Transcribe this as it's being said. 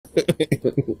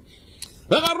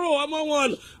Vakarohwa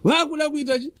mangwana vakuda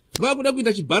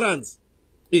kuita chibalance.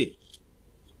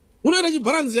 Unoita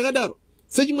chibalance yakadaro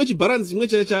sechimwe chibalance chimwe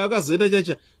chakazoita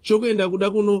chacha chokuenda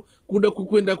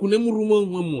kuenda kune murume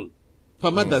umwe munhu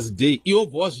pa Mother's Day iwo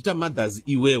wazvita mothers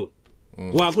iwewe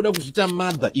wakuda kuzvita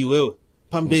mother iwewe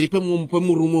pamberi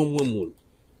pemurume umwe munhu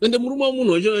ende murume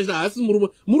umunhu wacho hasi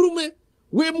murume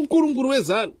wemukuru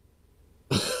wezano.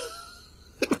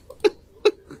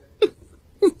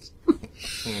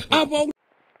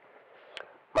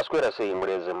 Masquera say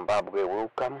in Zimbabwe,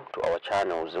 welcome to our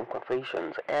channel, Zoom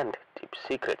Confessions and Deep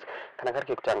Secrets. Kana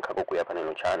kari kutanka kukuya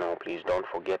paneno channel, please don't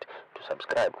forget to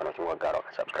subscribe. Kana chungwa garo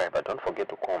subscribe, but don't forget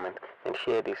to comment and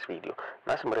share this video.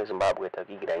 Nasi mure Zimbabwe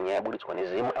takigira nyabudi chwane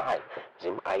Zim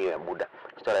I ya Buddha.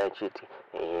 Story ya chiti,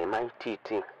 Mai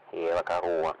Titi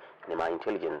Vakarohwa ni my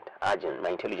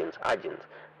intelligence agents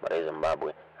mure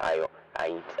Zimbabwe ayo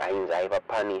ainza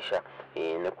panisha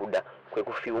nekuda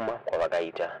kwekufyuma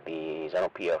kwavakaita the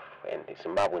ZANU-PF and the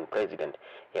Zimbabwean president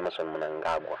Emmerson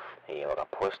Mnangagwa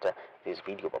vakaposta this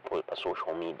video pa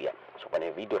social media. So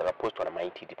pane video rakapostwa na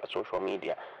Mai Titi pa social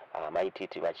media, Mai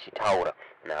Titi vachitaura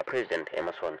na president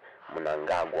Emmerson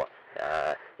Mnangagwa,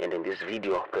 and in this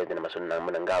video president Emmerson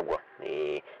Mnangagwa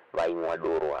vaimwa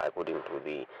doro according to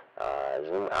the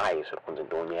Zim eyes kunze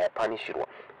ndonya yapanishirwa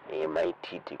Mai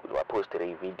Titi kuti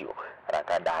vapostire video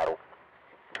rakadaro.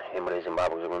 Mure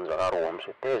Zimbabwe zikunzi Vakarohwa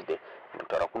mse Thursday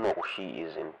ndikutaura kunoku she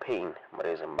is in pain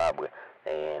mure Zimbabwe,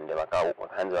 and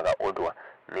vakanzi vakaodwa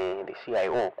the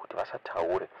CIO kuti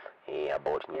vasataure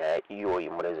about nyaya iyoyi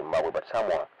mure Zimbabwe, but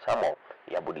somehow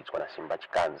yabuditswa nasimba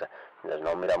chikanza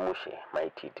zvinaumira mushe Mai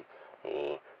Titi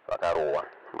Vakarohwa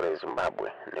mure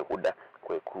Zimbabwe nekuda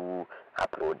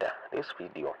kwekuuploada this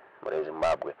video mure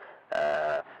Zimbabwe.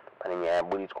 Pane nyaya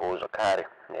yabuditswawo zvakare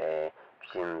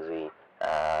zvichinzi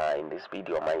in this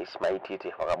video Mai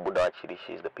Titi vakabuda vachiri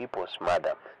she is the people's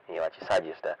mother,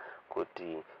 vachisuggesta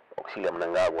kuti Auxillia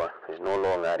Mnangagwa is no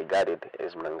longer regarded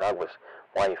as Mnangagwa's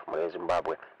wife mure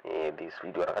Zimbabwe. This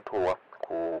video rakatorwa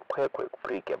kukwekwe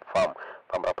pre-cap farm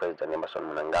pambra president Emmerson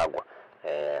Mnangagwa.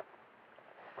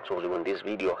 So in this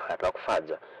video atava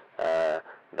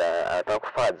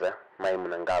kufadza Mai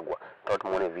Mnangagwa. Toti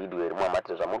muone video iri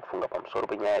muamatiza zvamukufunga pamusoro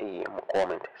penyaya iyi mu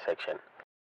comment section.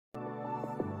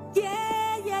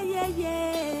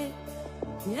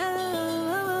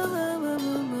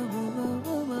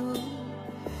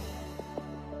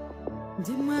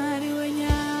 Dimari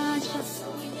wenyasha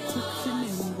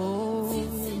tutsinembo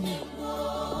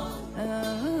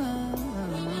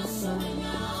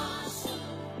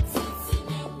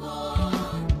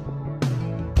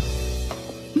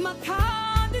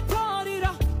makandi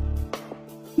torira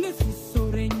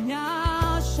nefisore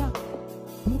nyasha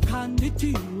mukandi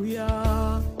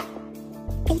tiuya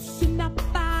usina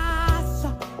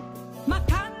pasa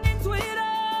makandi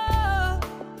twira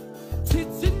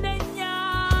titsine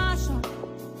nyasha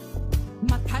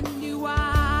makandi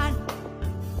wan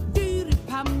diri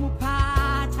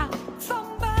pamupata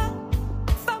famba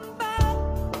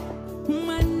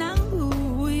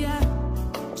mwananguya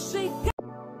shika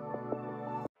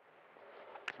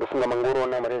Lufunga mangoro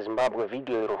na mure Zimbabwe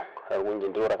video iro runje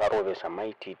ndio rakarovesa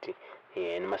Mai Titi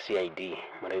nima CID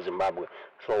mure Zimbabwe.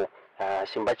 So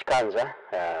simba chikanza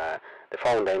the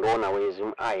founder and owner we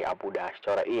Zim abuda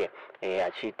achitaura iye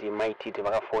achiti Mai Titi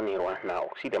vakafonirwa na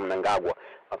Auxillia Mnangagwa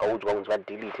vakaudzwa kunzi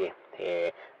vadelete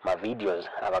mavideos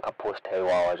avakaposta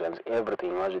iwawa zvanzi everything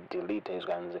vazvidelete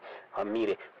zvanzi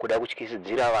vamire kuda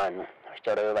kutyisidzira vanhu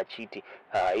vachitaura vachiti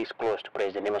is close to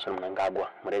president Emmerson Mnangagwa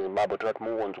mure Zimbabwe. Toti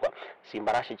mungonzwa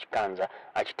simba rashe chikanza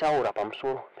achitaura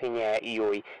pamusoro penyaya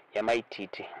iyoyi yaMai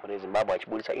Titi mure Zimbabwe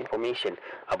achibudisa information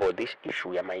about this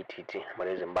issue yaMai Titi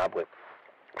mure Zimbabwe.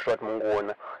 Toti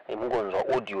mungonzwa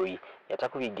audio iyi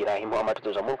yatakuvigirai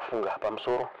muamatidzo zvamuri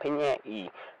pamusoro penyaya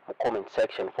iyi mu comment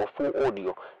section. For full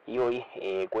audio iyoyi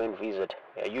go and visit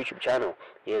YouTube channel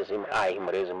yeZim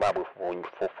mure Zimbabwe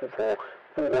for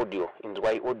full audio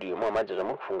inzwai audio muamatidzo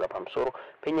zvamuri pamusoro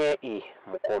penyaya iyi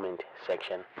mu comment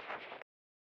section.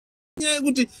 Nyaya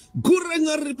kuti guru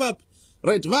renyari riri papi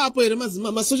right vapo here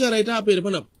masocialite apo here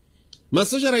panapo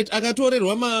masocialite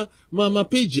akatorerwa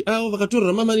mapage avo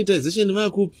vakatorerwa mamonetization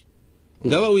vakupi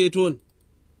ngavauye toni.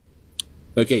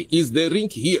 Okay, is the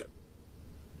link here?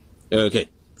 Okay,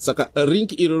 saka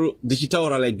link iroro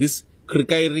ndichitaura like this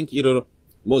krikai link iroro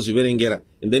mozviverengera,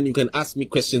 and then you can ask me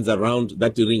questions around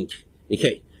that link.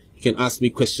 Okay, you can ask me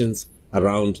questions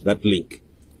around that link.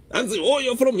 And say, oh,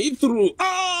 you're from Heathrow.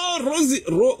 Ah,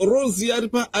 Rosie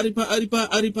aripa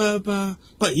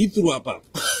Heathrow apa.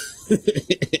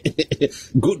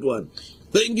 Good one.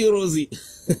 Thank you, Rosie.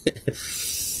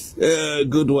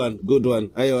 Good one.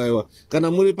 Aiwa.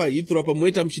 Kana muri pa Heathrow pa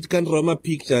moita mchitikandira ma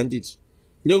picture anditi.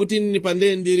 Ndokuti nini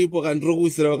pande ndiripo kandiro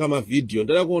kuisira kama video.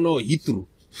 Ndada kuona Heathrow.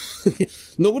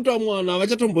 Nokuti vamwana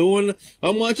vachatomboiona,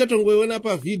 vamwe vachatongoiona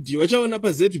pa video, vachaona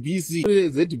pa ZBC.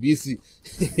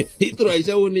 Heathrow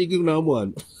haichaoneki kuna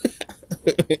vamwana.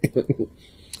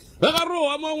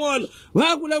 Vakarohwa mwana.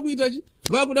 Vakuda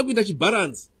kuita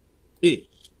chibalance.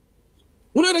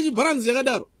 Unoita chibalance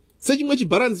yakadaro. Sechimwe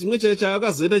chibalance chimwe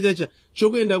chakazoita chacha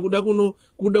chokuenda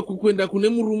kuenda kune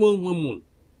murume umwe munhu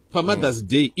pa Mother's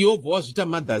Day. Iwo wazvita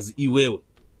mothers iwewe.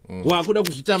 Wakuda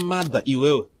kuzvita mother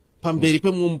iwewe pamberi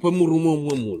pemurume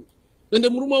umwe munhu. Ende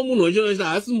murume umunhu wacho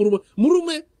hasi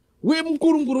murume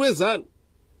wemukuru wezano.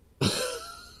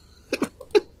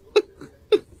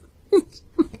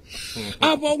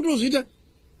 Apa kutozvita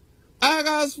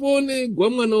akasfone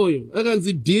gwamwana uyu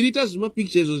akanzi delete zvima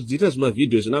pictures zviita zvima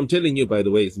videos. And I'm telling you, by the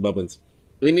way, Zimbabweans,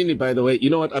 by the way, you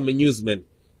know what, I'm a newsman,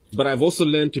 but I've also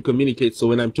learned to communicate. So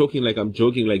when I'm talking like I'm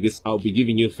joking like this, I'll be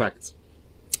giving you facts.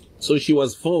 So she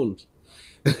was phoned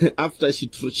after she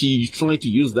tried to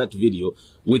use that video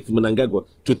with Mnangagwa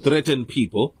to threaten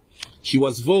people. She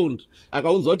was phoned.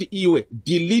 Akaunzwa kuti iwe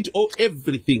delete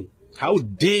everything. How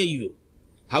dare you?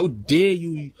 How dare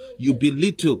you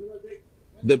belittle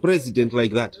the president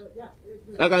like that?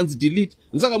 I can't delete.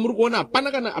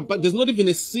 There's not even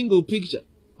a single picture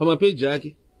from a page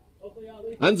yake.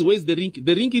 And where's the ring?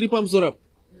 The ring iripa msorap.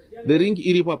 The ring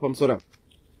iripa msorap.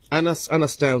 Anna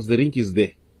Styles, the ring is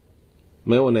there.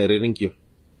 My own I ring you.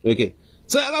 Okay.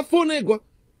 So akafonegwa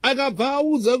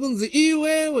akabvauza kunzi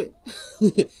iwewe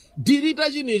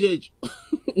delete chinechecho.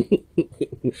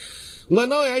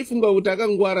 Mwana uyu aifunga kuti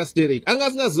akangwara stereit. Anga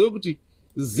asingazive kuti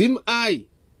Zim-I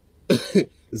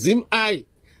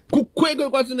kukwekwe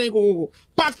kwachona ikoko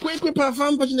pakwekwe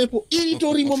pafamba pachona ipo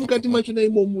iritorimo mukati machona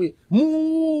imomuye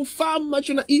mufamu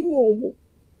machona imomo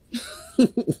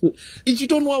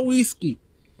ichitonwa whisky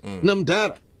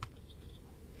namdhara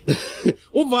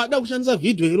ubva ada kushandisa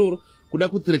video iroro kuda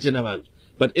kuthreatena vanhu.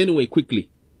 But anyway, quickly,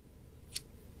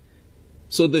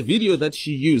 so the video that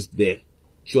she used there,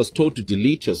 she was told to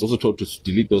delete. She was also told to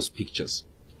delete those pictures.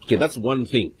 Okay, that's one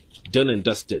thing, done and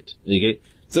dusted. Okay,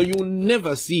 so you will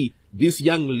never see this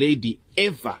young lady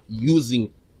ever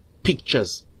using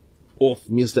pictures of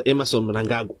Mr. Emerson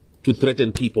Mnangagwa to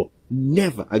threaten people.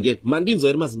 Never again. Mandinzo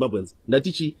erima Zimbabweans.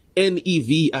 Natichi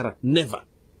NEVER. Never.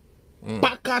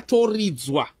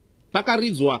 Pakaridzwa.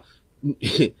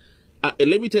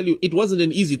 Let me tell you, it wasn't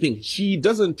an easy thing. She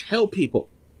doesn't tell people.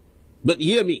 But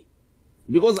hear me.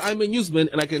 Because I'm a newsman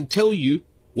and I can tell you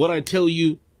what I tell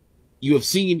you. You have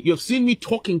seen me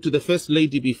talking to the First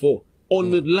Lady before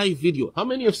on the live video. How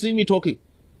many have seen me talking?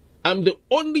 I'm the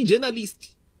only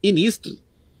journalist in history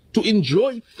to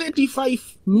enjoy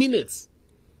 35 minutes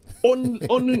on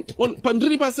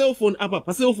pandri pa cell phone apa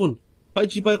pa cell phone pa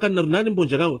chipa kana nani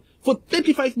mbonja kangu for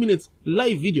 35 minutes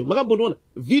live video. Makambona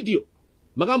video.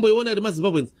 Makamboiona ri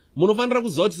maZimbabweans. Munofanira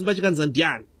kuziva kuti Simba chikanza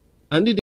ndiani.